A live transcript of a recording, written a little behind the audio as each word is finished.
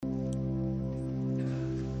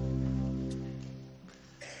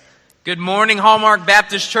Good morning, Hallmark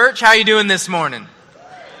Baptist Church. How are you doing this morning?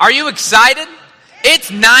 Are you excited? It's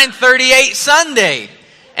 9:38 Sunday,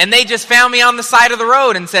 and they just found me on the side of the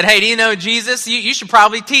road and said, hey, do you know Jesus? You should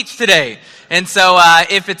probably teach today. And so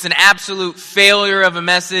if it's an absolute failure of a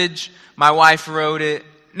message, my wife wrote it.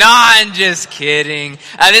 No, I'm just kidding.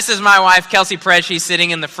 This is my wife, Kelsey Perez. She's sitting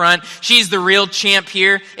in the front. She's the real champ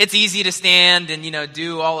here. It's easy to stand and,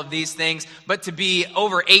 do all of these things, but to be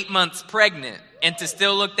over 8 months pregnant and to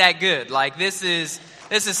still look that good, like this is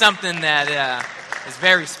something that is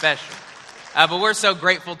very special. But we're so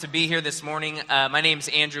grateful to be here this morning. My name's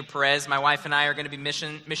Andrew Perez. My wife and I are going to be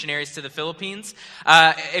missionaries to the Philippines.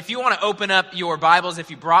 If you want to open up your Bibles, if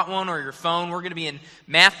you brought one or your phone, we're going to be in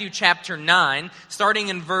Matthew chapter 9, starting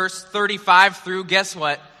in verse 35 through, guess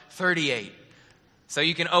what, 38. So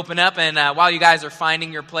you can open up, and while you guys are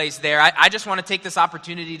finding your place there, I just want to take this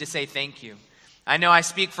opportunity to say thank you. I know I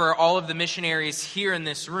speak for all of the missionaries here in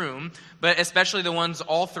this room, but especially the ones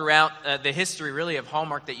all throughout the history, really, of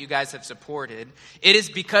Hallmark that you guys have supported. It is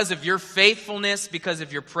because of your faithfulness, because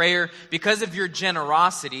of your prayer, because of your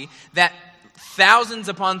generosity, that thousands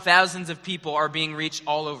upon thousands of people are being reached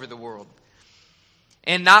all over the world.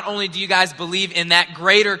 And not only do you guys believe in that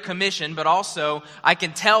greater commission, but also I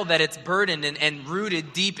can tell that it's burdened and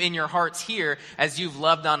rooted deep in your hearts here as you've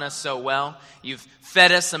loved on us so well. You've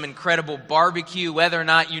fed us some incredible barbecue, whether or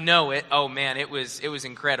not you know it. Oh man, it was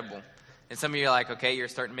incredible. And some of you are like, okay, you're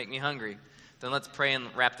starting to make me hungry. Then let's pray and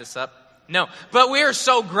wrap this up. No, but we are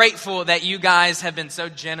so grateful that you guys have been so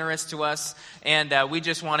generous to us, and we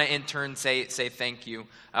just want to in turn say thank you.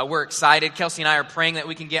 We're excited. Kelsey and I are praying that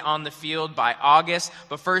we can get on the field by August,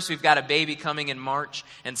 but first we've got a baby coming in March,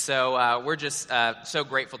 and so we're just so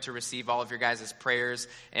grateful to receive all of your guys' prayers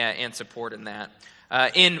and support in that.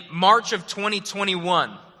 In March of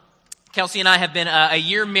 2021, Kelsey and I have been a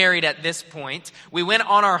year married at this point. We went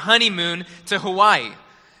on our honeymoon to Hawaii.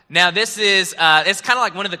 Now, this is, it's kind of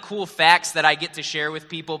like one of the cool facts that I get to share with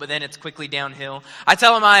people, but then it's quickly downhill. I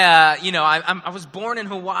tell them I was born in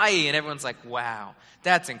Hawaii, and everyone's like, wow,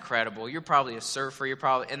 that's incredible. You're probably a surfer.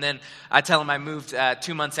 And then I tell them I moved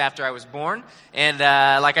 2 months after I was born, and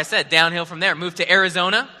like I said, downhill from there. Moved to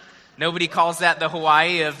Arizona. Nobody calls that the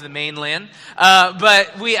Hawaii of the mainland.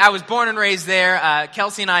 But I was born and raised there.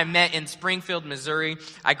 Kelsey and I met in Springfield, Missouri.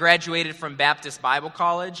 I graduated from Baptist Bible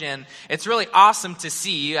College, and it's really awesome to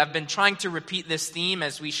see. I've been trying to repeat this theme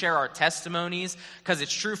as we share our testimonies, because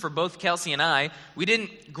it's true for both Kelsey and I. We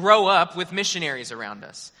didn't grow up with missionaries around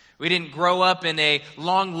us. We didn't grow up in a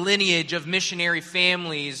long lineage of missionary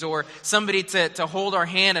families or somebody to hold our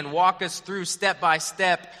hand and walk us through step by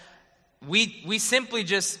step. We simply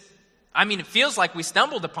just... it feels like we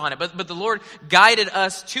stumbled upon it, but the Lord guided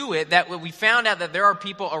us to it, that we found out that there are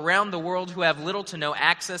people around the world who have little to no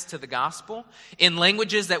access to the gospel in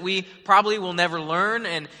languages that we probably will never learn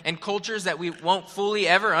and cultures that we won't fully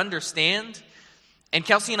ever understand. And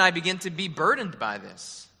Kelsey and I began to be burdened by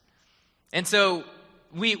this. And so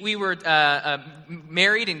we were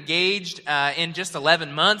married, engaged in just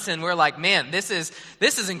 11 months, and we're like, man, this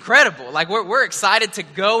is incredible. Like we're excited to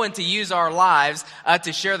go and to use our lives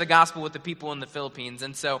to share the gospel with the people in the Philippines.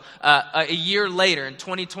 And so a year later, in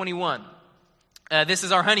 2021, this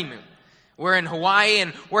is our honeymoon. We're in Hawaii,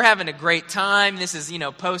 and we're having a great time. This is,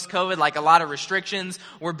 post-COVID, like a lot of restrictions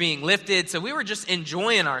were being lifted. So we were just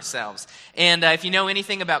enjoying ourselves. And if you know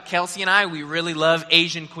anything about Kelsey and I, we really love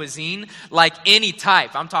Asian cuisine, like any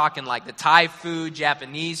type. I'm talking like the Thai food,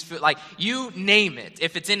 Japanese food, like you name it.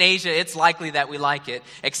 If it's in Asia, it's likely that we like it.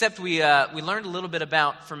 Except we learned a little bit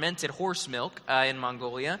about fermented horse milk in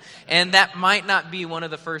Mongolia, and that might not be one of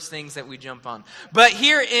the first things that we jump on. But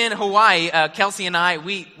here in Hawaii, Kelsey and I,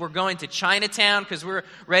 we were going to Chinatown because we're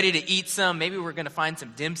ready to eat some. Maybe we're going to find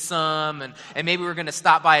some dim sum, and maybe we're going to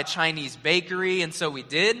stop by a Chinese bakery, and so we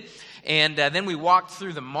did. And then we walked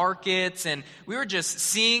through the markets, and we were just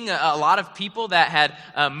seeing a lot of people that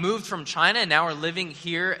had moved from China and now are living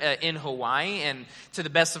here in Hawaii. And to the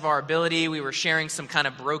best of our ability, we were sharing some kind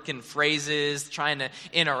of broken phrases, trying to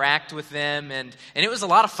interact with them, and it was a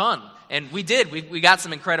lot of fun. And we did. We got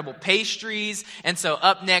some incredible pastries. And so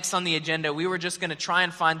up next on the agenda, we were just going to try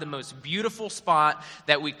and find the most beautiful spot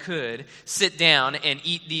that we could, sit down and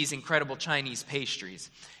eat these incredible Chinese pastries.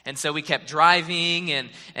 And so we kept driving, and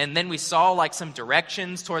then we saw like some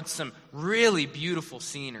directions towards some really beautiful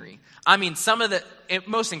scenery. Some of the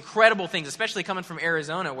most incredible things, especially coming from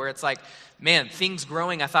Arizona, where it's like, man, things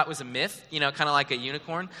growing I thought was a myth, kind of like a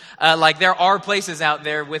unicorn. Like there are places out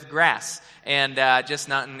there with grass. And just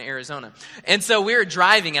not in Arizona. And so we were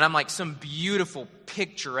driving, and I'm like, some beautiful,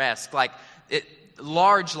 picturesque, like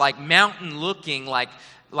large, like mountain looking, like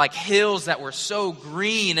like hills that were so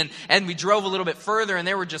green, and we drove a little bit further and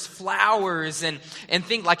there were just flowers and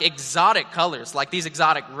think like exotic colors, like these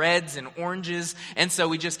exotic reds and oranges. And so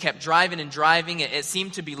we just kept driving and driving. It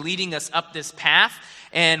seemed to be leading us up this path,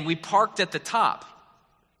 and we parked at the top.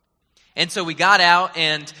 And so we got out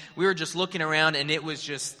and we were just looking around, and it was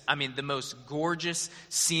just, the most gorgeous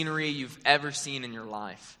scenery you've ever seen in your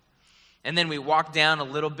life. And then we walked down a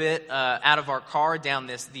little bit out of our car, down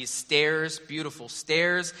these stairs, beautiful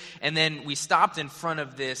stairs. And then we stopped in front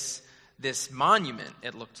of this monument,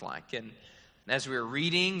 it looked like. And as we were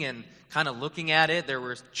reading and kind of looking at it, there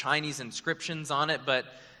were Chinese inscriptions on it.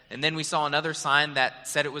 And then we saw another sign that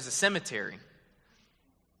said it was a cemetery.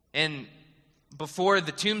 And before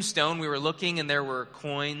the tombstone, we were looking, and there were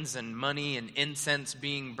coins and money and incense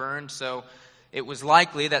being burned. So it was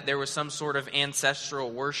likely that there was some sort of ancestral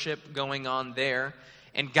worship going on there.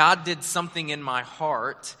 And God did something in my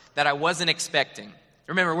heart that I wasn't expecting.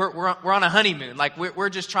 Remember, we're on a honeymoon. Like we're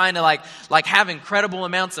just trying to like have incredible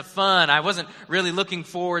amounts of fun. I wasn't really looking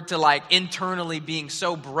forward to like internally being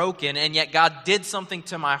so broken. And yet God did something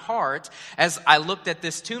to my heart as I looked at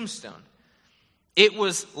this tombstone. It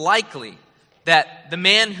was likely that the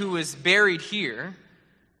man who was buried here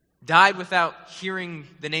died without hearing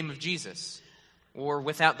the name of Jesus, or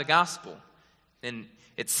without the gospel. And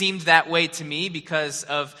it seemed that way to me because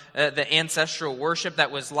of the ancestral worship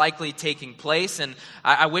that was likely taking place. And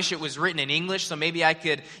I wish it was written in English, so maybe I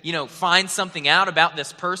could, find something out about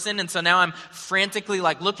this person. And so now I'm frantically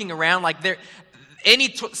like looking around, like there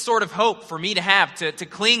any sort of hope for me to have to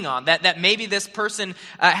cling on, that maybe this person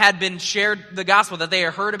had been shared the gospel, that they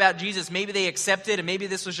had heard about Jesus, maybe they accepted, and maybe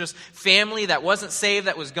this was just family that wasn't saved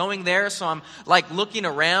that was going there. So I'm like looking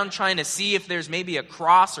around trying to see if there's maybe a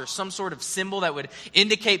cross or some sort of symbol that would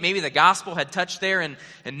indicate maybe the gospel had touched there, and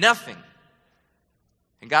nothing.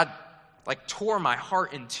 And God like tore my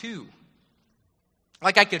heart in two.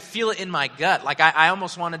 Like I could feel it in my gut. Like I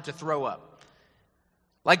almost wanted to throw up.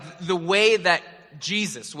 Like the way that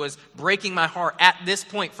Jesus was breaking my heart at this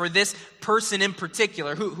point for this person in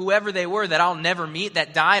particular, whoever they were that I'll never meet,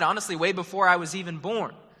 that died honestly way before I was even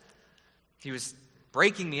born. He was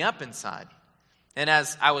breaking me up inside. And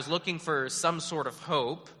as I was looking for some sort of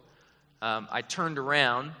hope, I turned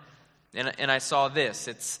around and I saw this.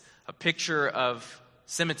 It's a picture of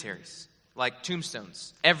cemeteries, like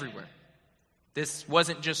tombstones everywhere. This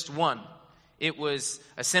wasn't just one. It was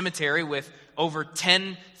a cemetery with over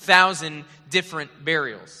 10,000 different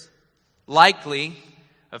burials, likely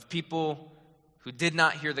of people who did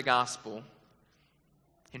not hear the gospel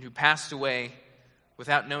and who passed away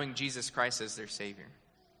without knowing Jesus Christ as their Savior.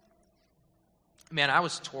 Man, I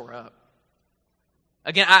was tore up.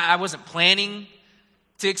 Again, I wasn't planning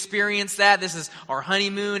to experience that. This is our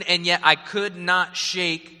honeymoon, and yet I could not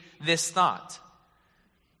shake this thought.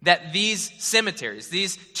 That these cemeteries,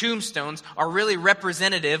 these tombstones, are really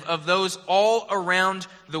representative of those all around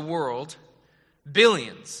the world,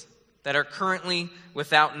 billions, that are currently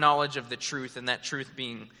without knowledge of the truth, and that truth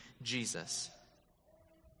being Jesus.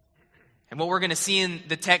 And what we're going to see in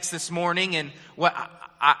the text this morning, and what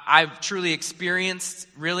I've truly experienced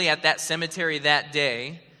really at that cemetery that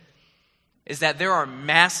day, is that there are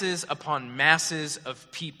masses upon masses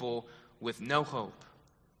of people with no hope.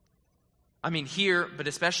 Here, but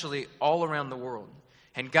especially all around the world.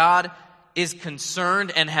 And God is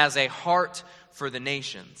concerned and has a heart for the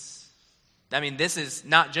nations. This is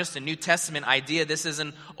not just a New Testament idea. This is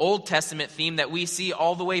an Old Testament theme that we see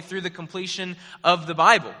all the way through the completion of the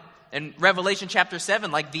Bible. In Revelation chapter 7,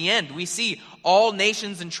 like the end, we see all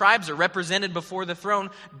nations and tribes are represented before the throne.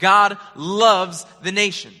 God loves the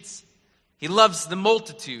nations. He loves the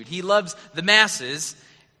multitude. He loves the masses.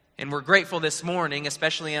 And we're grateful this morning,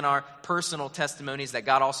 especially in our personal testimonies, that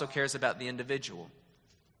God also cares about the individual.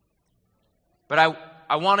 But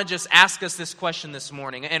I want to just ask us this question this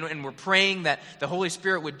morning, and we're praying that the Holy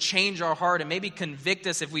Spirit would change our heart and maybe convict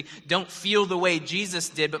us if we don't feel the way Jesus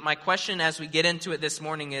did. But my question as we get into it this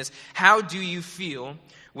morning is, how do you feel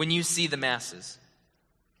when you see the masses?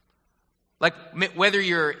 Like whether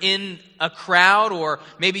you're in a crowd or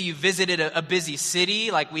maybe you visited a busy city,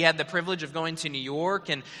 like we had the privilege of going to New York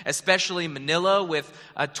and especially Manila with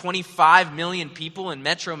 25 million people in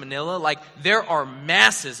Metro Manila. Like there are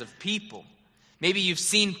masses of people. Maybe you've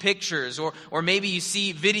seen pictures or maybe you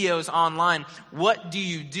see videos online. What do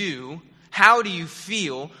you do? How do you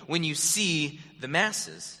feel when you see the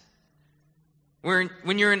masses?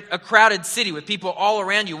 When you're in a crowded city with people all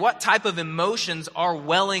around you, what type of emotions are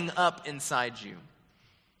welling up inside you?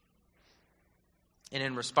 And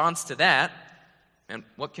in response to that, man,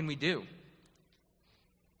 what can we do?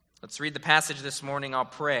 Let's read the passage this morning. I'll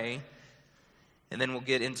pray. and then we'll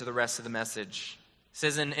get into the rest of the message. It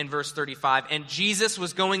says in verse 35, "And Jesus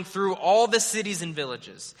was going through all the cities and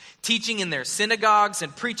villages, teaching in their synagogues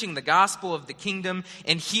and preaching the gospel of the kingdom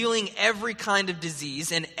and healing every kind of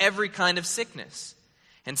disease and every kind of sickness.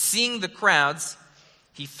 And seeing the crowds,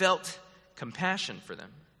 he felt compassion for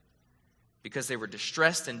them, because they were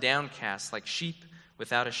distressed and downcast like sheep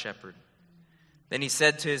without a shepherd. Then he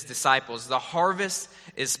said to his disciples, 'The harvest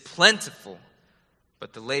is plentiful,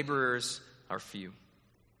 but the laborers are few.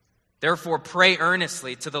 Therefore pray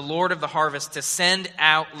earnestly to the Lord of the harvest to send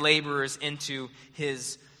out laborers into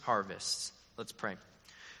his harvest.'" Let's pray.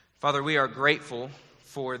 Father, we are grateful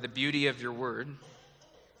for the beauty of your word,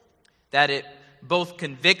 that it both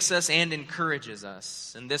convicts us and encourages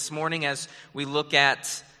us. And this morning, as we look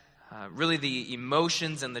at really the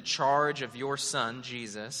emotions and the charge of your Son,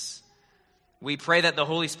 Jesus, we pray that the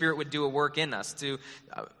Holy Spirit would do a work in us to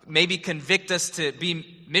maybe convict us to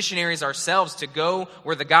be missionaries ourselves, to go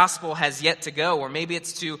where the gospel has yet to go, or maybe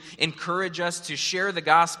it's to encourage us to share the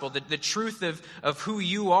gospel, the truth of who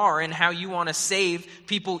you are and how you want to save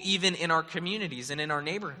people even in our communities and in our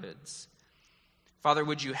neighborhoods. Father,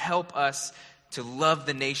 would you help us to love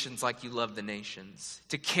the nations like you love the nations,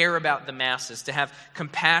 to care about the masses, to have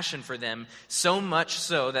compassion for them, so much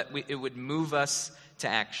so that it would move us to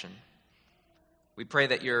action. We pray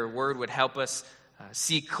that your word would help us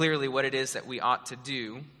see clearly what it is that we ought to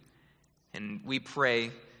do, and we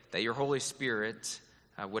pray that your Holy Spirit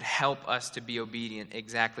would help us to be obedient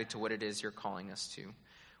exactly to what it is you're calling us to.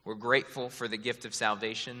 We're grateful for the gift of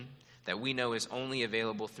salvation that we know is only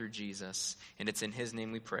available through Jesus, and it's in his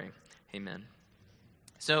name we pray. Amen.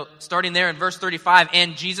 So, starting there in verse 35,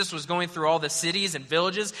 "And Jesus was going through all the cities and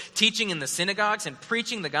villages, teaching in the synagogues and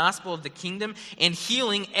preaching the gospel of the kingdom and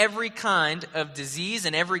healing every kind of disease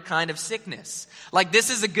and every kind of sickness." Like,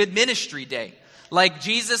 this is a good ministry day. Like,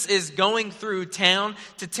 Jesus is going through town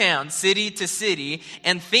to town, city to city,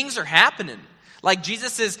 and things are happening. Like,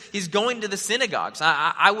 he's going to the synagogues.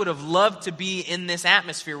 I would have loved to be in this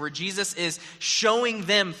atmosphere where Jesus is showing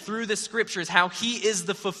them through the scriptures how he is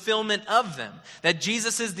the fulfillment of them, that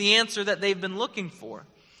Jesus is the answer that they've been looking for.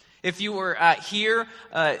 If you were here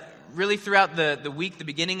really throughout the week, the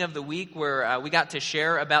beginning of the week, where we got to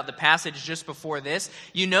share about the passage just before this,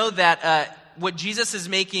 you know that what Jesus is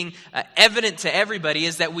making evident to everybody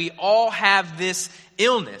is that we all have this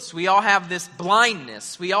illness. We all have this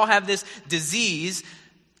blindness. We all have this disease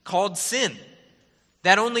called sin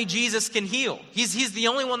that only Jesus can heal. He's the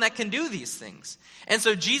only one that can do these things. And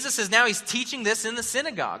so Jesus he's teaching this in the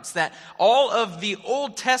synagogues, that all of the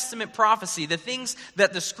Old Testament prophecy, the things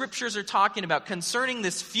that the scriptures are talking about concerning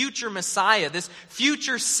this future Messiah, this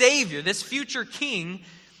future Savior, this future King,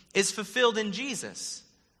 is fulfilled in Jesus.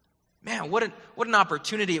 Man, what an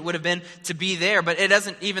opportunity it would have been to be there, but it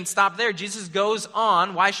doesn't even stop there. Jesus goes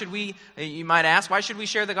on. You might ask, why should we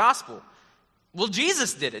share the gospel? Well,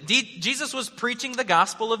 Jesus did it. Jesus was preaching the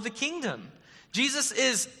gospel of the kingdom. Jesus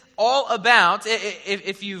is all about,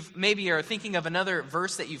 if you maybe are thinking of another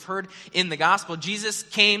verse that you've heard in the gospel, Jesus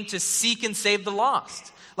came to seek and save the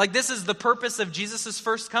lost. Like, this is the purpose of Jesus'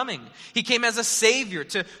 first coming. He came as a savior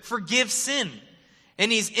to forgive sin.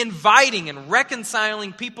 And he's inviting and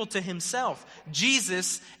reconciling people to himself.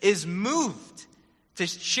 Jesus is moved to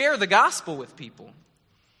share the gospel with people.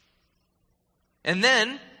 And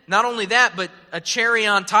then, not only that, but a cherry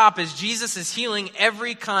on top is Jesus is healing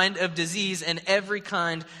every kind of disease and every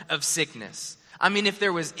kind of sickness. I mean, if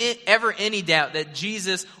there was ever any doubt that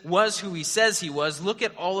Jesus was who he says he was, look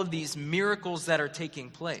at all of these miracles that are taking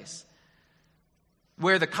place.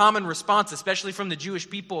 Where the common response, especially from the Jewish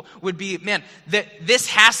people, would be, man, this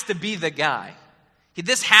has to be the guy.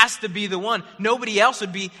 This has to be the one. Nobody else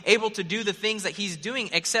would be able to do the things that he's doing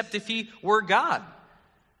except if he were God.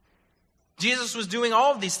 Jesus was doing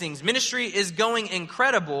all of these things. Ministry is going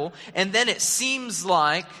incredible, and then it seems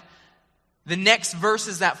like the next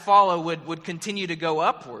verses that follow would continue to go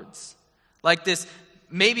upwards. Like this,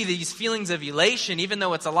 maybe these feelings of elation, even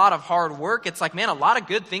though it's a lot of hard work, it's like, man, a lot of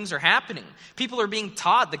good things are happening. People are being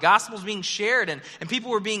taught, the gospel's being shared, and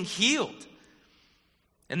people are being healed.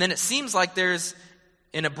 And then it seems like there's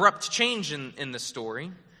an abrupt change in the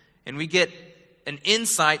story, and we get an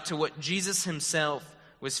insight to what Jesus himself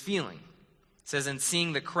was feeling. It says, "In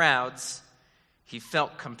seeing the crowds, he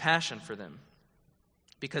felt compassion for them,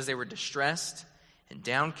 because they were distressed and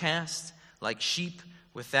downcast like sheep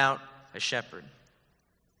without a shepherd."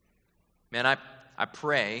 Man, I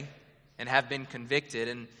pray and have been convicted,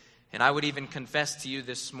 and I would even confess to you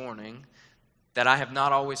this morning that I have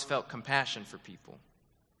not always felt compassion for people,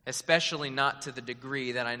 especially not to the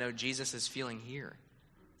degree that I know Jesus is feeling here.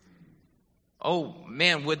 oh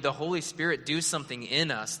man, would the Holy Spirit do something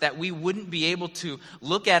in us that we wouldn't be able to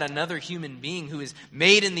look at another human being who is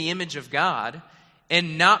made in the image of God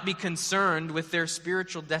and not be concerned with their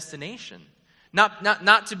spiritual destination.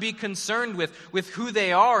 Not to be concerned with who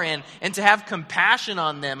they are and to have compassion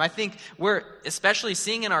on them. I think we're especially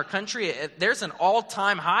seeing in our country, there's an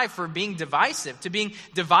all-time high for being divisive, to being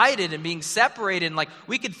divided and being separated. And like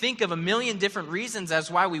we could think of a million different reasons as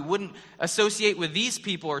why we wouldn't associate with these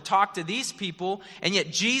people or talk to these people. And yet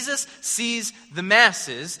Jesus sees the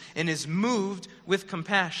masses and is moved with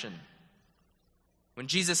compassion. When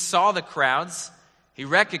Jesus saw the crowds, he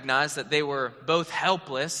recognized that they were both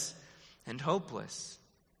helpless and hopeless,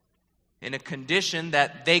 in a condition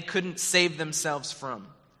that they couldn't save themselves from.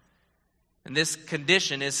 And this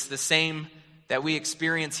condition is the same that we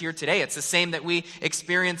experience here today. It's the same that we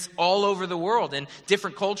experience all over the world in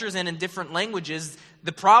different cultures and in different languages.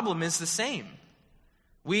 The problem is the same.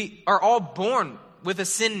 We are all born with a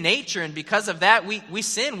sin nature, and because of that, we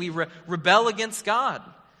sin. We rebel against God.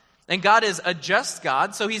 And God is a just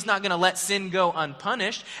God, so he's not going to let sin go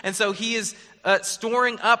unpunished. And so he is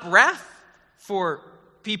storing up wrath for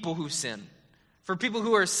people who sin, for people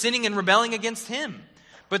who are sinning and rebelling against him.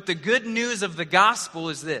 But the good news of the gospel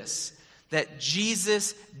is this, that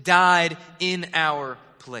Jesus died in our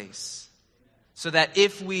place. So that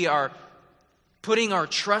if we are putting our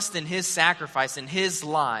trust in his sacrifice, in his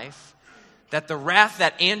life, that the wrath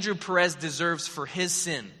that Andrew Perez deserves for his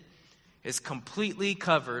sin is completely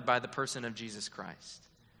covered by the person of Jesus Christ.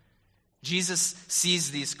 Jesus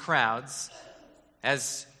sees these crowds,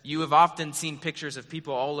 as you have often seen pictures of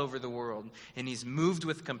people all over the world, and he's moved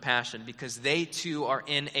with compassion because they too are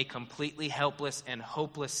in a completely helpless and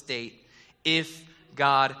hopeless state if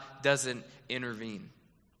God doesn't intervene.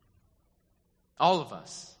 All of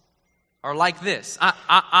us are like this.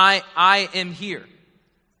 I am here.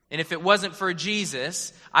 And if it wasn't for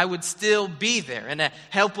Jesus, I would still be there in a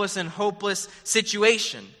helpless and hopeless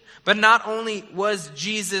situation. But not only was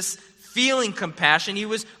Jesus feeling compassion, he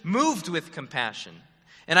was moved with compassion.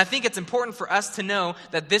 And I think it's important for us to know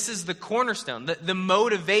that this is the cornerstone, the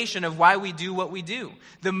motivation of why we do what we do.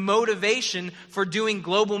 The motivation for doing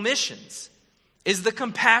global missions is the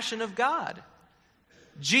compassion of God.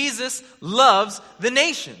 Jesus loves the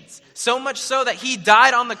nations, so much so that he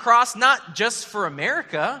died on the cross not just for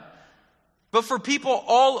America, but for people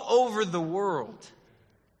all over the world.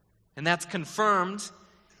 And that's confirmed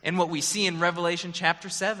in what we see in Revelation chapter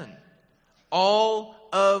 7. All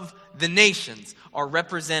of the nations are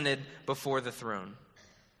represented before the throne.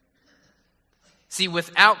 See,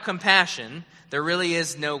 without compassion, there really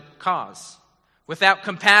is no cause. Without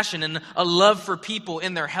compassion and a love for people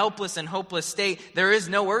in their helpless and hopeless state, there is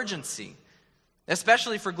no urgency,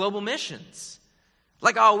 especially for global missions.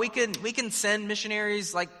 Like, oh, we can send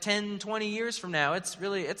missionaries like 10, 20 years from now.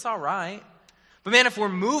 It's all right. But man, if we're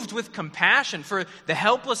moved with compassion for the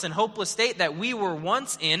helpless and hopeless state that we were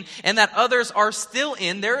once in and that others are still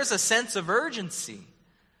in, there is a sense of urgency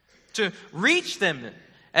to reach them.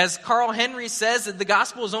 As Carl Henry says, that the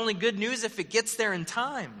gospel is only good news if it gets there in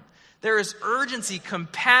time. There is urgency,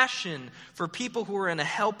 compassion for people who are in a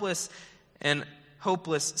helpless and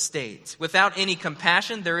hopeless state. Without any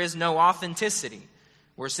compassion, there is no authenticity.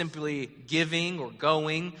 We're simply giving or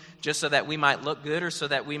going just so that we might look good or so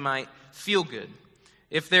that we might feel good.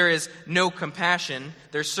 If there is no compassion,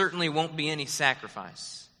 there certainly won't be any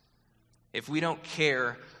sacrifice. If we don't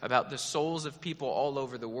care about the souls of people all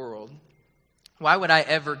over the world, why would I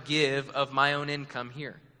ever give of my own income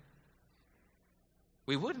here?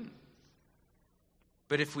 We wouldn't.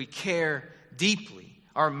 But if we care deeply,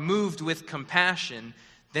 are moved with compassion,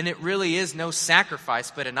 then it really is no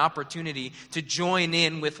sacrifice, but an opportunity to join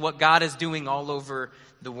in with what God is doing all over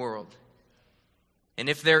the world. And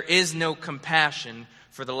if there is no compassion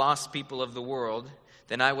for the lost people of the world,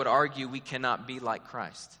 then I would argue we cannot be like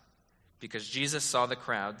Christ. Because Jesus saw the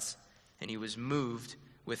crowds and he was moved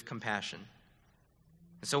with compassion.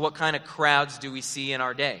 And so what kind of crowds do we see in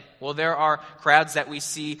our day? Well, there are crowds that we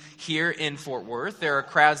see here in Fort Worth. There are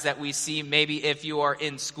crowds that we see maybe if you are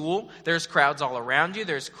in school. There's crowds all around you.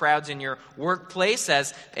 There's crowds in your workplace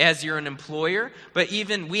as you're an employer. But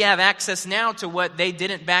even we have access now to what they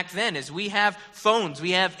didn't back then, is we have phones,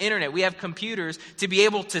 we have internet, we have computers to be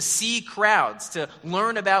able to see crowds, to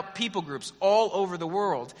learn about people groups all over the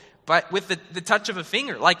world, but with the touch of a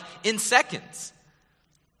finger, like in seconds.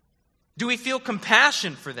 Do we feel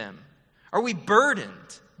compassion for them? Are we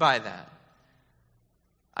burdened by that?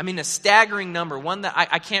 I mean, a staggering number, one that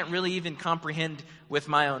I can't really even comprehend with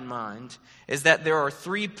my own mind, is that there are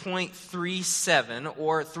 3.37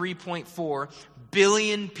 or 3.4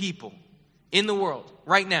 billion people in the world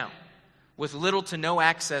right now with little to no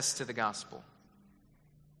access to the gospel?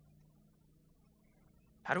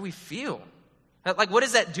 How do we feel? Like, what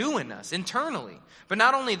does that do in us internally? But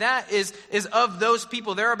not only that, is of those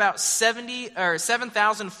people, there are about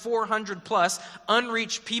 7,400 plus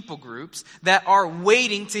unreached people groups that are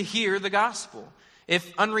waiting to hear the gospel.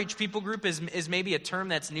 If unreached people group is maybe a term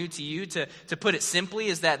that's new to you, to put it simply,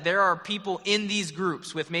 is that there are people in these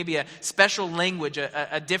groups with maybe a special language,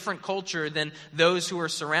 a different culture than those who are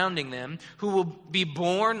surrounding them, who will be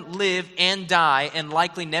born, live, and die, and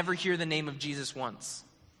likely never hear the name of Jesus once.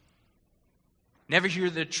 Never hear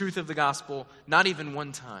the truth of the gospel, not even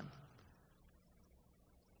one time.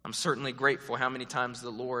 I'm certainly grateful how many times the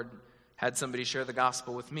Lord had somebody share the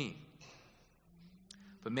gospel with me.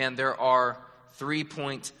 But man, there are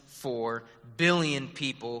 3.4 billion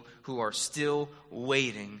people who are still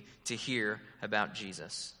waiting to hear about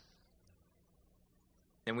Jesus.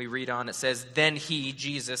 And we read on, it says, "Then he,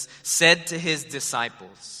 Jesus, said to his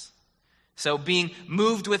disciples." So being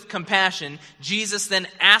moved with compassion, Jesus then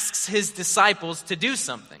asks his disciples to do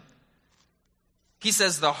something. He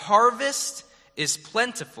says, "The harvest is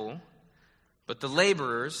plentiful, but the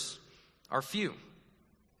laborers are few."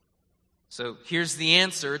 So here's the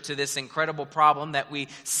answer to this incredible problem that we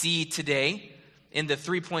see today in the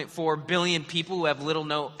 3.4 billion people who have little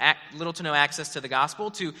to no access to the gospel,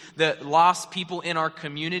 to the lost people in our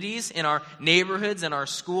communities, in our neighborhoods, in our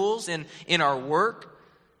schools, in our work.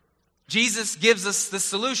 Jesus gives us the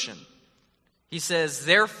solution. He says,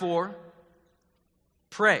 "Therefore,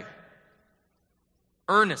 pray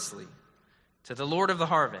earnestly to the Lord of the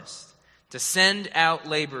harvest to send out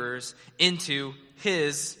laborers into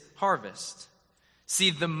his harvest." See,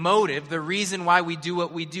 the motive, the reason why we do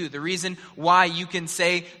what we do, the reason why you can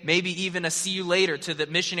say maybe even a see you later to the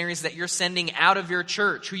missionaries that you're sending out of your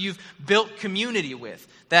church, who you've built community with,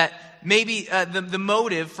 that maybe the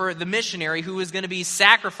motive for the missionary who is going to be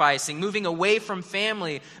sacrificing, moving away from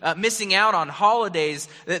family, missing out on holidays,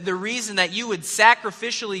 the reason that you would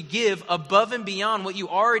sacrificially give above and beyond what you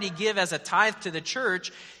already give as a tithe to the church,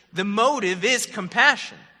 the motive is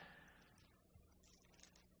compassion.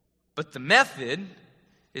 But the method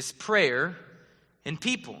is prayer and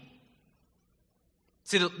people.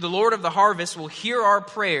 See, the Lord of the harvest will hear our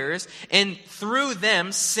prayers and through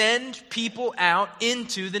them send people out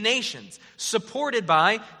into the nations, supported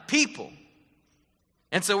by people.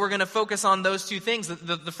 And so we're going to focus on those two things.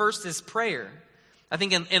 The first is prayer. I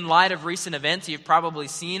think in light of recent events, you've probably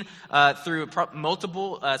seen through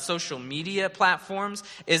multiple social media platforms,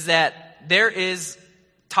 is that there is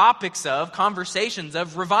topics of, conversations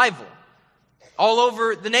of revival all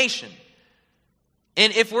over the nation.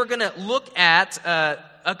 And if we're going to look at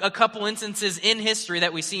a couple instances in history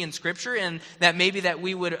that we see in Scripture and that maybe that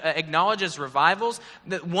we would acknowledge as revivals,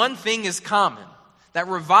 that one thing is common. That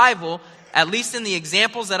revival, at least in the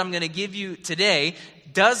examples that I'm going to give you today,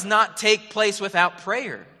 does not take place without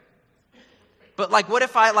prayer. But like, what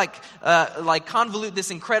if I convolute this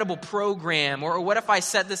incredible program, or what if I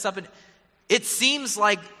set this up? It seems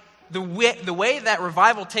like the way that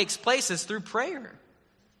revival takes place is through prayer.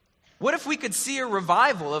 What if we could see a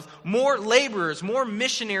revival of more laborers, more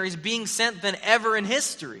missionaries being sent than ever in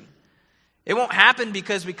history? It won't happen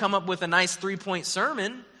because we come up with a nice 3-point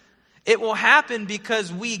sermon. It will happen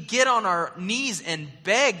because we get on our knees and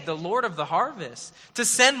beg the Lord of the harvest to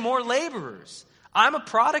send more laborers. I'm a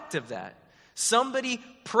product of that. Somebody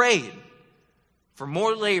prayed for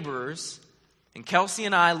more laborers, and Kelsey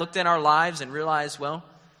and I looked at our lives and realized, well,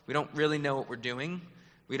 we don't really know what we're doing.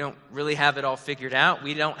 We don't really have it all figured out.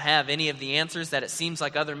 We don't have any of the answers that it seems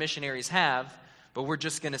like other missionaries have, but we're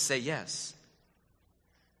just going to say yes.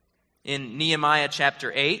 In Nehemiah chapter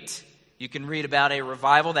 8, you can read about a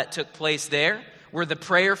revival that took place there, where the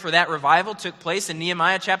prayer for that revival took place in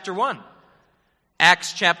Nehemiah chapter 1.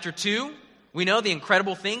 Acts chapter 2, we know the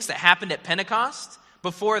incredible things that happened at Pentecost.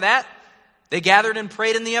 Before that, they gathered and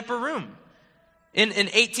prayed in the upper room. In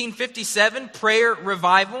 1857, prayer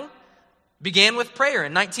revival began with prayer.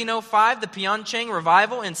 In 1905, the Pyeongchang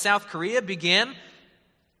revival in South Korea began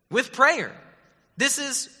with prayer. This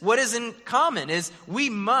is what is in common, is we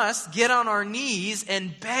must get on our knees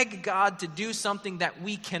and beg God to do something that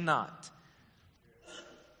we cannot.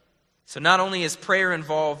 So not only is prayer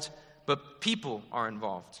involved, but people are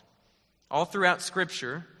involved. All throughout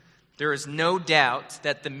Scripture, there is no doubt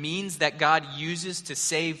that the means that God uses to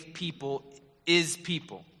save people is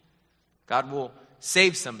people. God will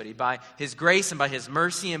save somebody by His grace and by His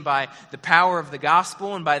mercy and by the power of the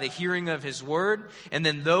gospel and by the hearing of His word. And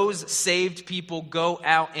then those saved people go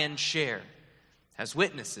out and share as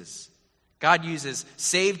witnesses. God uses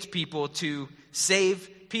saved people to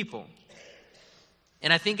save people.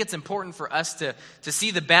 And I think it's important for us to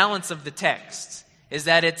see the balance of the text. Is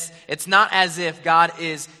that it's not as if God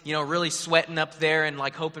is, really sweating up there and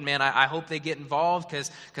like hoping, man, I hope they get involved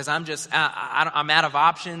because I'm just, I'm out of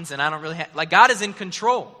options and I don't really have, like God is in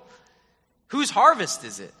control. Whose harvest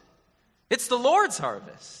is it? It's the Lord's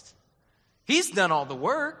harvest. He's done all the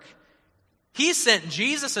work. He sent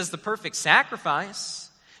Jesus as the perfect sacrifice.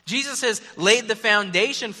 Jesus has laid the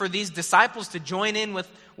foundation for these disciples to join in with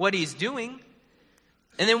what he's doing.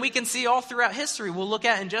 And then we can see all throughout history, we'll look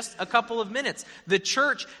at in just a couple of minutes. The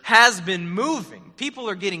church has been moving. People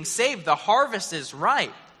are getting saved. The harvest is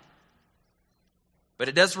ripe. But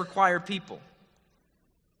it does require people.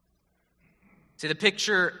 See the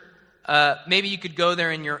picture, maybe you could go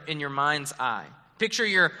there in your mind's eye. Picture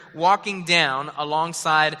you're walking down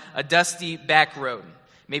alongside a dusty back road.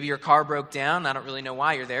 Maybe your car broke down. I don't really know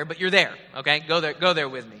why you're there, but you're there. Okay, go there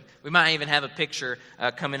with me. We might even have a picture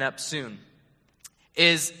coming up soon.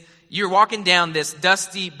 Is you're walking down this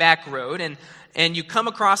dusty back road and you come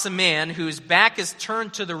across a man whose back is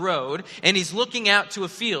turned to the road and he's looking out to a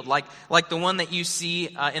field like the one that you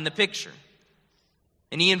see in the picture.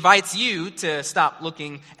 And he invites you to stop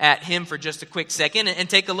looking at him for just a quick second and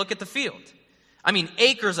take a look at the field. I mean,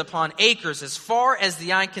 acres upon acres as far as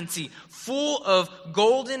the eye can see, full of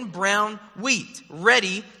golden brown wheat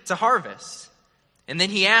ready to harvest. And then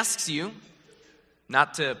he asks you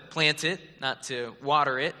not to plant it, not to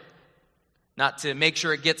water it, not to make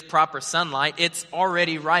sure it gets proper sunlight. It's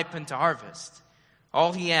already ripened to harvest.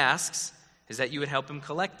 All he asks is that you would help him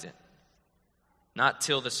collect it. Not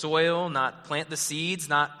till the soil, not plant the seeds,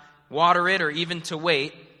 not water it, or even to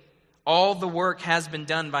wait. All the work has been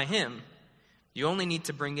done by him. You only need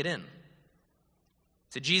to bring it in.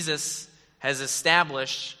 So Jesus has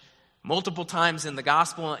established multiple times in the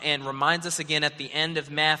gospel and reminds us again at the end of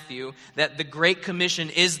Matthew that the Great Commission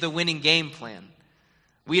is the winning game plan.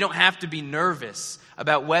 We don't have to be nervous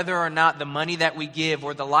about whether or not the money that we give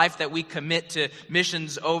or the life that we commit to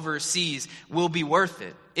missions overseas will be worth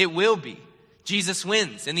it. It will be. Jesus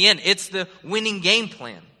wins. In the end, it's the winning game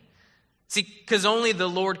plan. See, because only the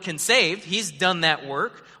Lord can save. He's done that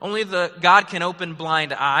work. Only God can open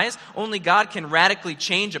blind eyes. Only God can radically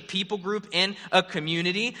change a people group and a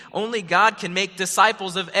community. Only God can make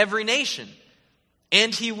disciples of every nation.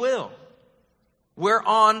 And he will. We're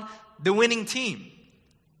on the winning team.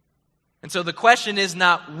 And so the question is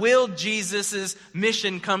not, will Jesus'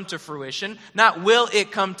 mission come to fruition? Not, will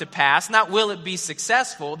it come to pass? Not, will it be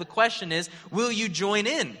successful? The question is, will you join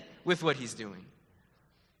in with what he's doing?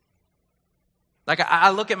 Like, I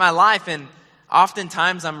look at my life and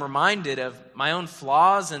oftentimes I'm reminded of my own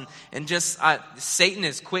flaws and just Satan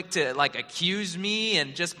is quick to like accuse me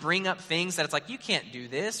and just bring up things that it's like, you can't do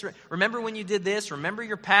this. Remember when you did this? Remember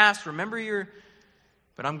your past?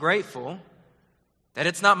 But I'm grateful that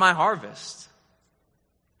it's not my harvest.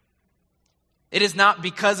 It is not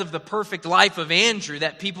because of the perfect life of Andrew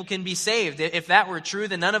that people can be saved. If that were true,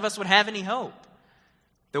 then none of us would have any hope.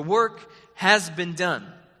 The work has been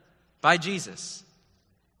done by Jesus.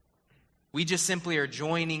 We just simply are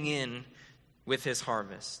joining in with his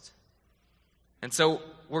harvest. And so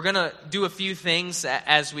we're going to do a few things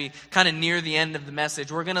as we kind of near the end of the message.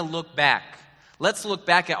 We're going to look back. Let's look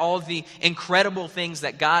back at all of the incredible things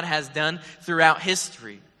that God has done throughout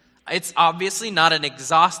history. It's obviously not an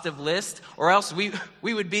exhaustive list, or else we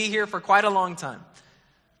would be here for quite a long time.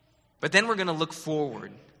 But then we're going to look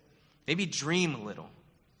forward, maybe dream a little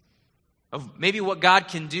of maybe what God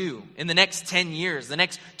can do in the next 10 years, the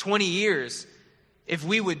next 20 years, if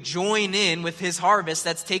we would join in with his harvest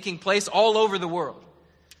that's taking place all over the world.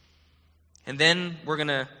 And then we're going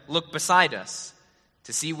to look beside us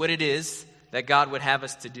to see what it is that God would have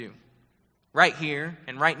us to do right here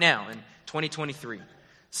and right now in 2023.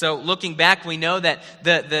 So looking back, we know that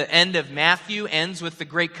the end of Matthew ends with the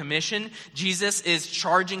Great Commission. Jesus is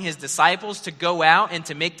charging his disciples to go out and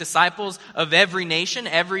to make disciples of every nation,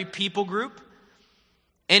 every people group.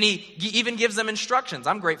 And he even gives them instructions.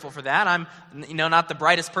 I'm grateful for that. I'm not the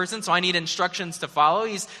brightest person, so I need instructions to follow.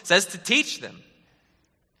 He says to teach them.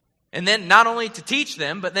 And then not only to teach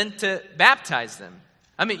them, but then to baptize them.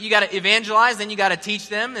 I mean, you got to evangelize, then you got to teach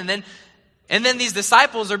them, and then these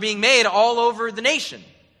disciples are being made all over the nation.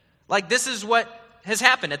 Like, this is what has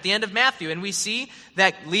happened at the end of Matthew. And we see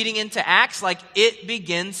that leading into Acts, like, it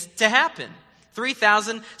begins to happen.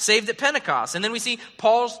 3,000 saved at Pentecost. And then we see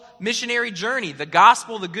Paul's missionary journey, the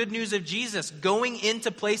gospel, the good news of Jesus, going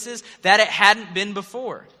into places that it hadn't been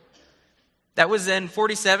before. That was in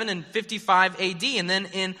 47 and 55 AD. And then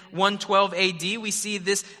in 112 AD, we see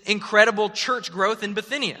this incredible church growth in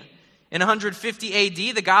Bithynia. In 150 AD,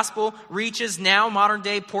 the gospel reaches now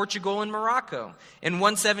modern-day Portugal and Morocco. In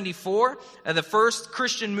 174, the first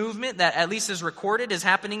Christian movement that at least is recorded is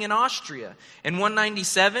happening in Austria. In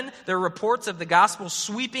 197, there are reports of the gospel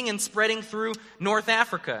sweeping and spreading through North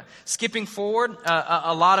Africa. Skipping forward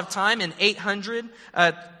a lot of time, in 800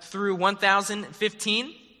 through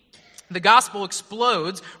 1015, the gospel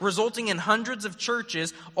explodes, resulting in hundreds of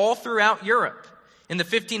churches all throughout Europe. In the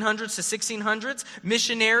 1500s to 1600s,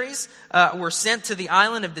 missionaries were sent to the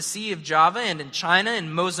island of the Sea of Java and in China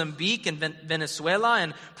and Mozambique and Venezuela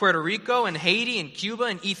and Puerto Rico and Haiti and Cuba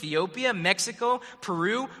and Ethiopia, Mexico,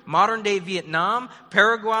 Peru, modern-day Vietnam,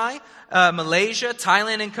 Paraguay, Malaysia,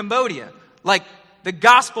 Thailand, and Cambodia. Like, the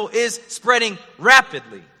gospel is spreading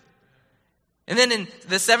rapidly. And then in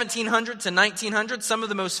the 1700s to 1900s, some of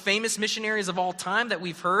the most famous missionaries of all time that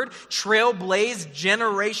we've heard trailblazed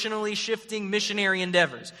generationally shifting missionary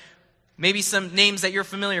endeavors. Maybe some names that you're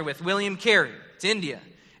familiar with. William Carey to India.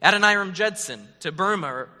 Adoniram Judson to Burma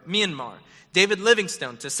or Myanmar. David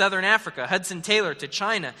Livingstone to Southern Africa. Hudson Taylor to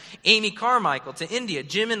China. Amy Carmichael to India.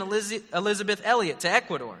 Jim and Elizabeth Elliot to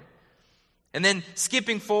Ecuador. And then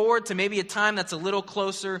skipping forward to maybe a time that's a little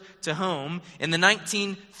closer to home, in the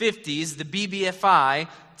 1950s, the BBFI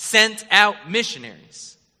sent out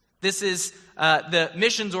missionaries. This is the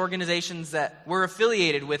missions organizations that we're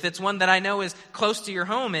affiliated with. It's one that I know is close to your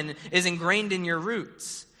home and is ingrained in your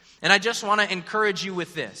roots. And I just want to encourage you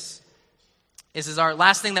with this. This is our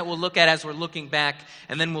last thing that we'll look at as we're looking back,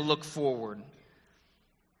 and then we'll look forward.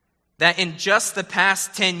 That in just the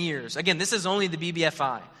past 10 years, again, this is only the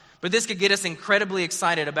BBFI, but this could get us incredibly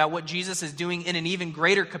excited about what Jesus is doing in an even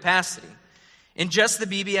greater capacity. In just the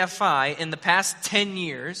BBFI, in the past 10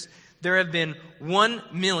 years, there have been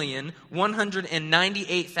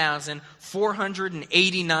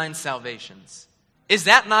 1,198,489 salvations. Is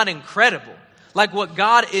that not incredible? Like what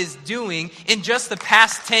God is doing in just the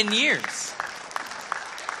past 10 years.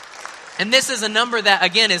 And this is a number that,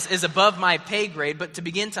 again, is above my pay grade, but to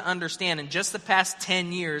begin to understand, in just the past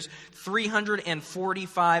 10 years,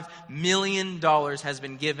 $345 million has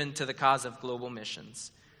been given to the cause of global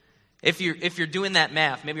missions. If you're doing that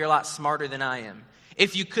math, maybe you're a lot smarter than I am.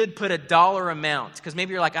 If you could put a dollar amount, because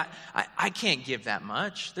maybe you're like, I can't give that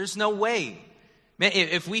much. There's no way. Man,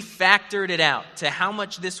 if we factored it out to how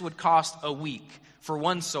much this would cost a week for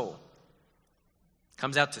one soul, it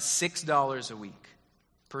comes out to $6 a week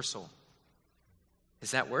per soul.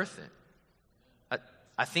 Is that worth it?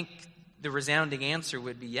 I think the resounding answer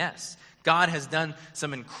would be yes. God has done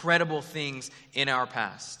some incredible things in our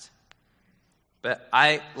past. But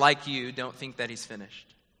I, like you, don't think that He's finished.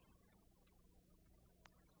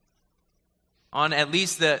 On at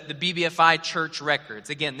least the BBFI church records.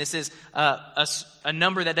 Again, this is a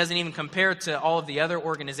number that doesn't even compare to all of the other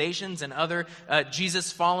organizations and other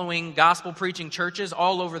Jesus-following, gospel-preaching churches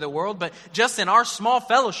all over the world. But just in our small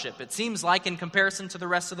fellowship, it seems like in comparison to the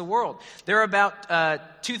rest of the world, there are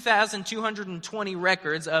about 2,220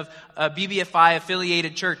 records of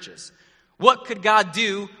BBFI-affiliated churches. What could God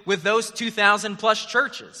do with those 2,000 plus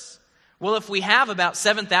churches? Well, if we have about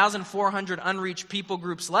 7,400 unreached people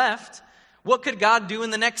groups left, what could God do in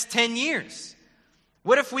the next 10 years?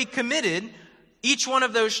 What if we committed each one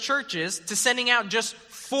of those churches to sending out just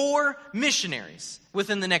 4 missionaries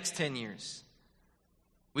within the next 10 years?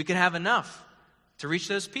 We could have enough to reach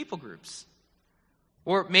those people groups.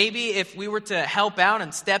 Or maybe if we were to help out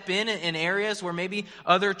and step in areas where maybe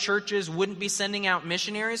other churches wouldn't be sending out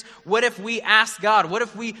missionaries, what if we asked God, what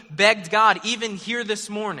if we begged God, even here this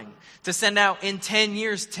morning, to send out in 10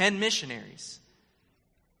 years 10 missionaries?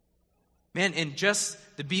 Man, in just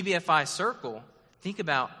the BBFI circle, think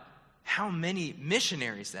about how many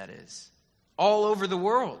missionaries that is all over the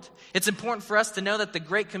world. It's important for us to know that the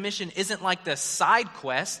Great Commission isn't like the side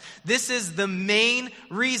quest. This is the main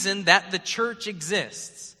reason that the church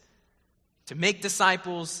exists. To make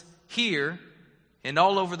disciples here and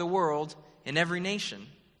all over the world in every nation.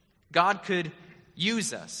 God could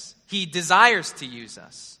use us. He desires to use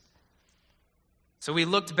us. So we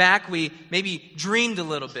looked back, we maybe dreamed a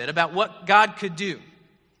little bit about what God could do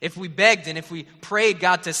if we begged and if we prayed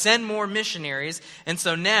God to send more missionaries. And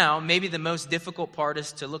so now, maybe the most difficult part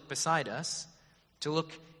is to look beside us, to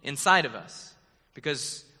look inside of us.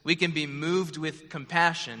 Because we can be moved with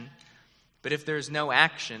compassion, but if there's no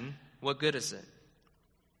action, what good is it?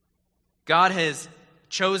 God has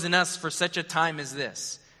chosen us for such a time as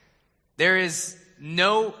this. There is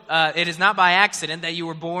it is not by accident that you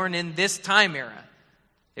were born in this time era.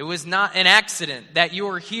 It was not an accident that you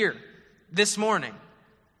are here this morning.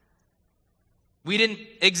 We didn't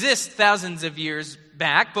exist thousands of years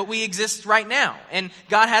back, but we exist right now. And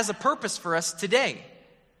God has a purpose for us today.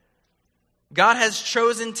 God has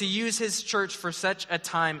chosen to use his church for such a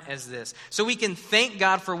time as this. So we can thank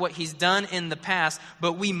God for what he's done in the past,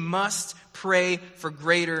 but we must pray for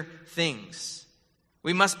greater things.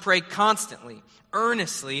 We must pray constantly,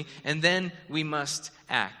 earnestly, and then we must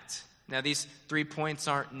act. Now, these 3 points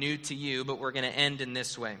aren't new to you, but we're going to end in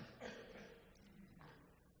this way.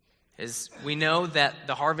 As we know that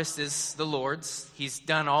the harvest is the Lord's, he's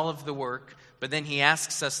done all of the work, but then he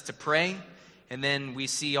asks us to pray. And then we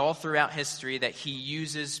see all throughout history that he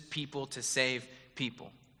uses people to save people.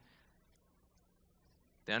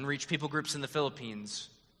 The unreached people groups in the Philippines.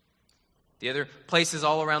 The other places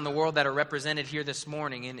all around the world that are represented here this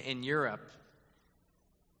morning in Europe.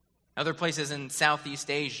 Other places in Southeast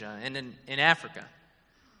Asia and in Africa.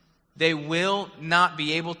 They will not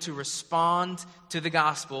be able to respond to the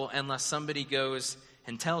gospel unless somebody goes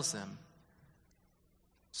and tells them.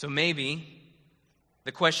 So maybe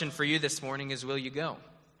the question for you this morning is, will you go?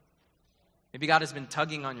 Maybe God has been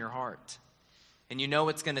tugging on your heart. And you know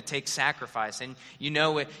it's going to take sacrifice. And you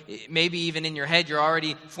know it, maybe even in your head you're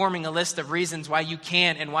already forming a list of reasons why you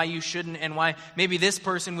can't and why you shouldn't and why maybe this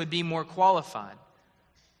person would be more qualified.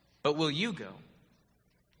 But will you go?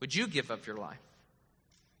 Would you give up your life?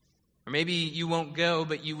 Or maybe you won't go,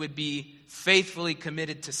 but you would be faithfully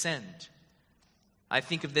committed to send. I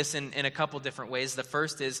think of this in a couple different ways. The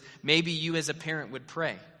first is maybe you as a parent would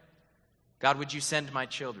pray, God, would you send my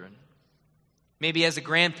children? Maybe as a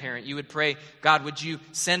grandparent you would pray, God, would you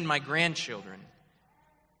send my grandchildren?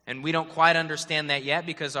 And we don't quite understand that yet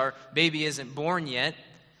because our baby isn't born yet.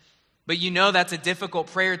 But you know that's a difficult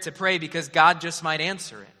prayer to pray because God just might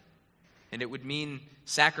answer it. And it would mean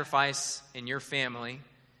sacrifice in your family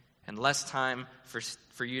and less time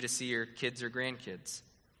for you to see your kids or grandkids.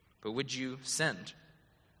 But would you send?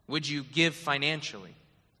 Would you give financially?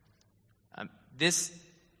 This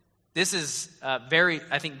is very,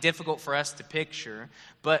 I think, difficult for us to picture.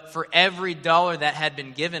 But for every dollar that had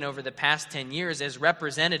been given over the past 10 years as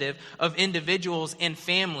representative of individuals and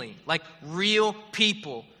family, like real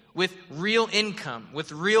people with real income,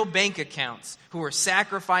 with real bank accounts, who are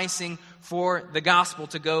sacrificing for the gospel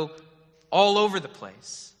to go all over the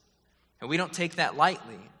place. And we don't take that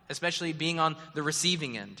lightly, especially being on the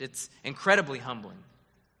receiving end. It's incredibly humbling.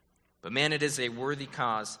 But man, it is a worthy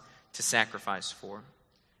cause to sacrifice for.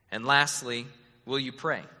 And lastly, will you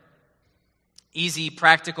pray? Easy,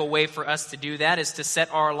 practical way for us to do that is to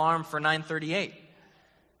set our alarm for 9:38.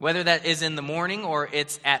 Whether that is in the morning or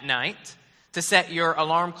it's at night, to set your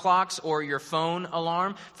alarm clocks or your phone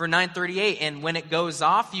alarm for 9:38. And when it goes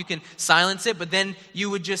off, you can silence it, but then you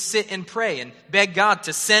would just sit and pray and beg God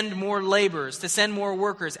to send more laborers, to send more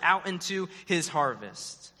workers out into his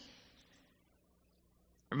harvest.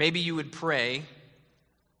 Or maybe you would pray,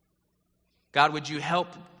 God, would you help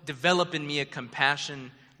develop in me a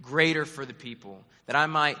compassion greater for the people, that I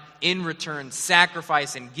might in return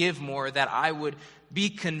sacrifice and give more, that I would be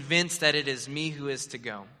convinced that it is me who is to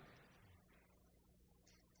go.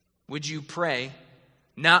 Would you pray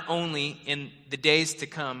not only in the days to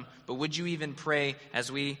come, but would you even pray as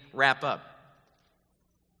we wrap up?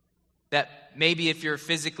 That maybe if you're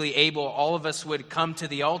physically able, all of us would come to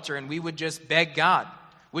the altar and we would just beg God,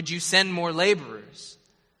 would you send more laborers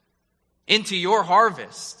into your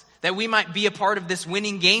harvest, that we might be a part of this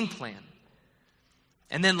winning game plan?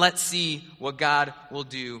 And then let's see what God will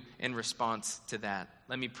do in response to that.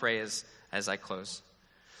 Let me pray as I close.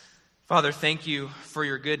 Father, thank you for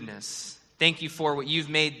your goodness. Thank you for what you've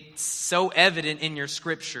made so evident in your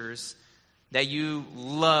scriptures, that you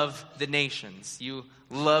love the nations, you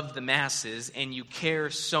love the masses, and you care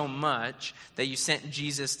so much that you sent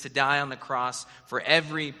Jesus to die on the cross for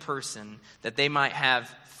every person, that they might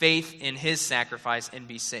have faith in his sacrifice and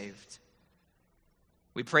be saved.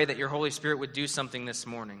 We pray that your Holy Spirit would do something this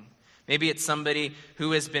morning. Maybe it's somebody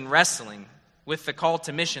who has been wrestling with the call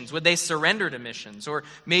to missions. Would they surrender to missions? Or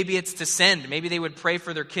maybe it's to send. Maybe they would pray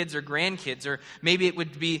for their kids or grandkids. Or maybe it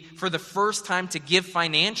would be for the first time to give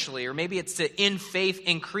financially. Or maybe it's to, in faith,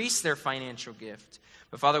 increase their financial gift.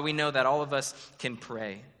 But Father, we know that all of us can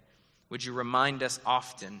pray. Would you remind us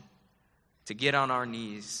often to get on our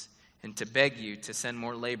knees and to beg you to send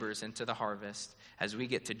more laborers into the harvest as we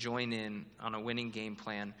get to join in on a winning game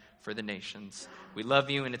plan for the nations. We love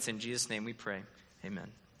you, and it's in Jesus' name we pray. Amen.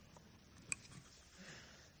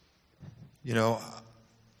 You know,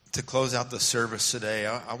 to close out the service today,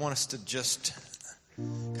 I want us to just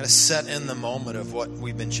kind of set in the moment of what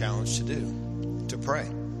we've been challenged to do, to pray.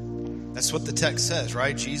 That's what the text says,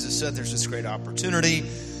 right? Jesus said there's this great opportunity.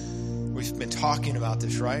 We've been talking about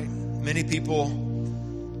this, right? Many people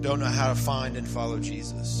don't know how to find and follow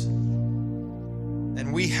Jesus.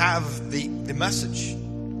 And we have the message.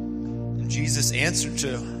 And Jesus' answer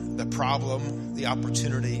to the problem, the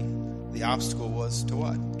opportunity, the obstacle was to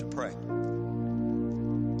what? To pray.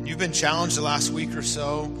 And you've been challenged the last week or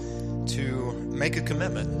so to make a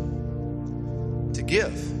commitment, to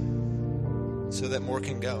give, so that more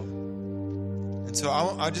can go. And so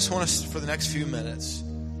I just want us, for the next few minutes,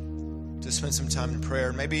 to spend some time in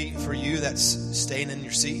prayer. Maybe for you, that's staying in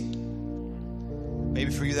your seat.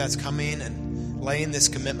 Maybe for you, that's coming and laying this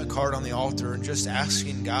commitment card on the altar and just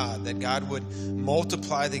asking God that God would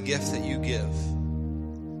multiply the gift that you give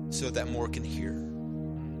so that more can hear.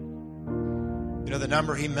 You know, the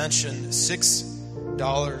number he mentioned,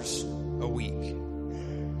 $6 a week.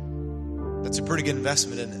 That's a pretty good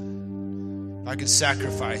investment, isn't it? If I could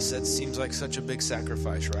sacrifice, that seems like such a big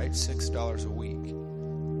sacrifice, right? $6 a week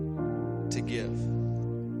to give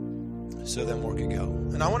so that more could go.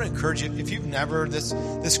 And I want to encourage you, if you've never,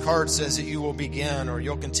 this card says that you will begin or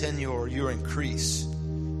you'll continue or you'll increase.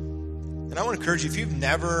 And I want to encourage you, if you've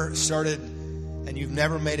never started and you've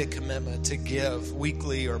never made a commitment to give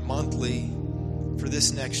weekly or monthly for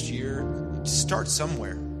this next year, start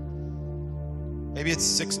somewhere. Maybe it's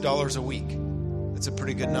 $6 a week. That's a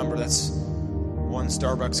pretty good number. That's one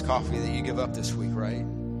Starbucks coffee that you give up this week, right?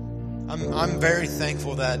 I'm very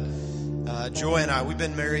thankful that Joy and I, we've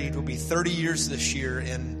been married, we'll be 30 years this year,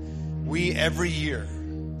 and every year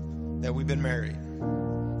that we've been married,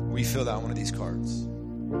 we filled out one of these cards.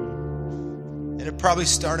 And it probably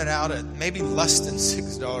started out at maybe less than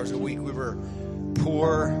 $6 a week. We were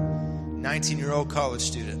poor 19-year-old college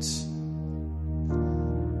students.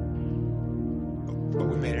 But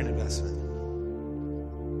we made an investment.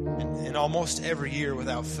 And almost every year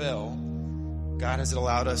without fail, God has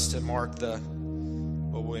allowed us to mark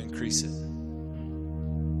we'll increase it.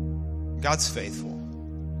 God's faithful.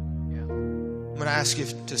 Yeah. I'm going to ask you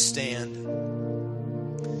to stand.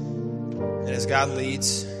 And as God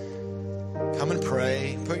leads, come and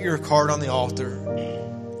pray. Put your card on the altar.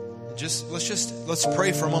 Let's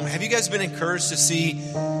pray for a moment. Have you guys been encouraged to see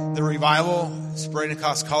the revival spreading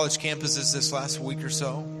across college campuses this last week or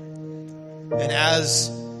so? And as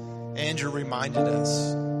Andrew reminded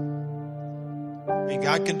us, I mean,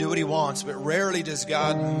 God can do what he wants, but rarely does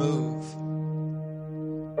God move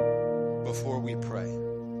before we pray.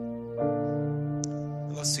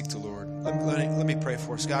 Let's seek the Lord. Let me pray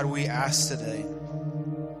for us. God, we ask today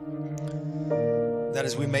that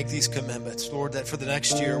as we make these commitments, Lord, that for the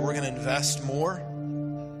next year we're going to invest more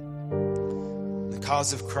in the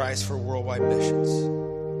cause of Christ for worldwide missions.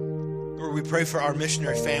 Lord, we pray for our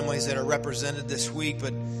missionary families that are represented this week,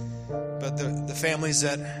 but the families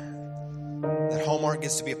that Hallmark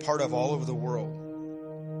gets to be a part of all over the world.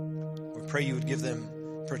 We pray you would give them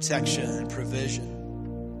protection and provision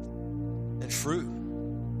and fruit,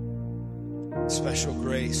 special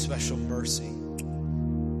grace, special mercy.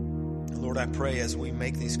 And Lord, I pray as we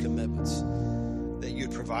make these commitments that you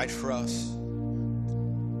would provide for us,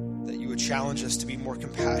 that you would challenge us to be more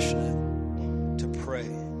compassionate, to pray,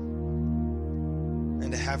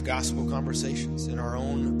 and to have gospel conversations in our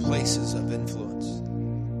own places of influence.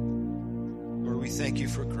 Lord, we thank you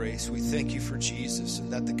for grace. We thank you for Jesus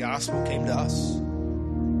and that the gospel came to us.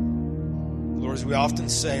 Lord, as we often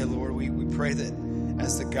say, Lord, we pray that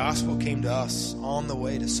as the gospel came to us on the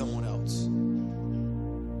way to someone else,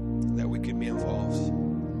 that we could be involved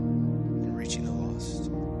in reaching the lost.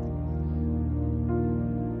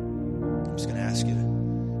 I'm just going to ask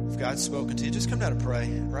you, if God's spoken to you, just come down and pray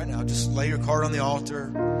right now. Just lay your card on the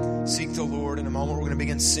altar. Seek the Lord. In a moment, we're going to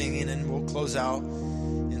begin singing, and we'll close out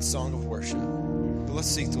in song of worship. But let's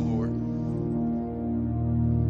seek the Lord.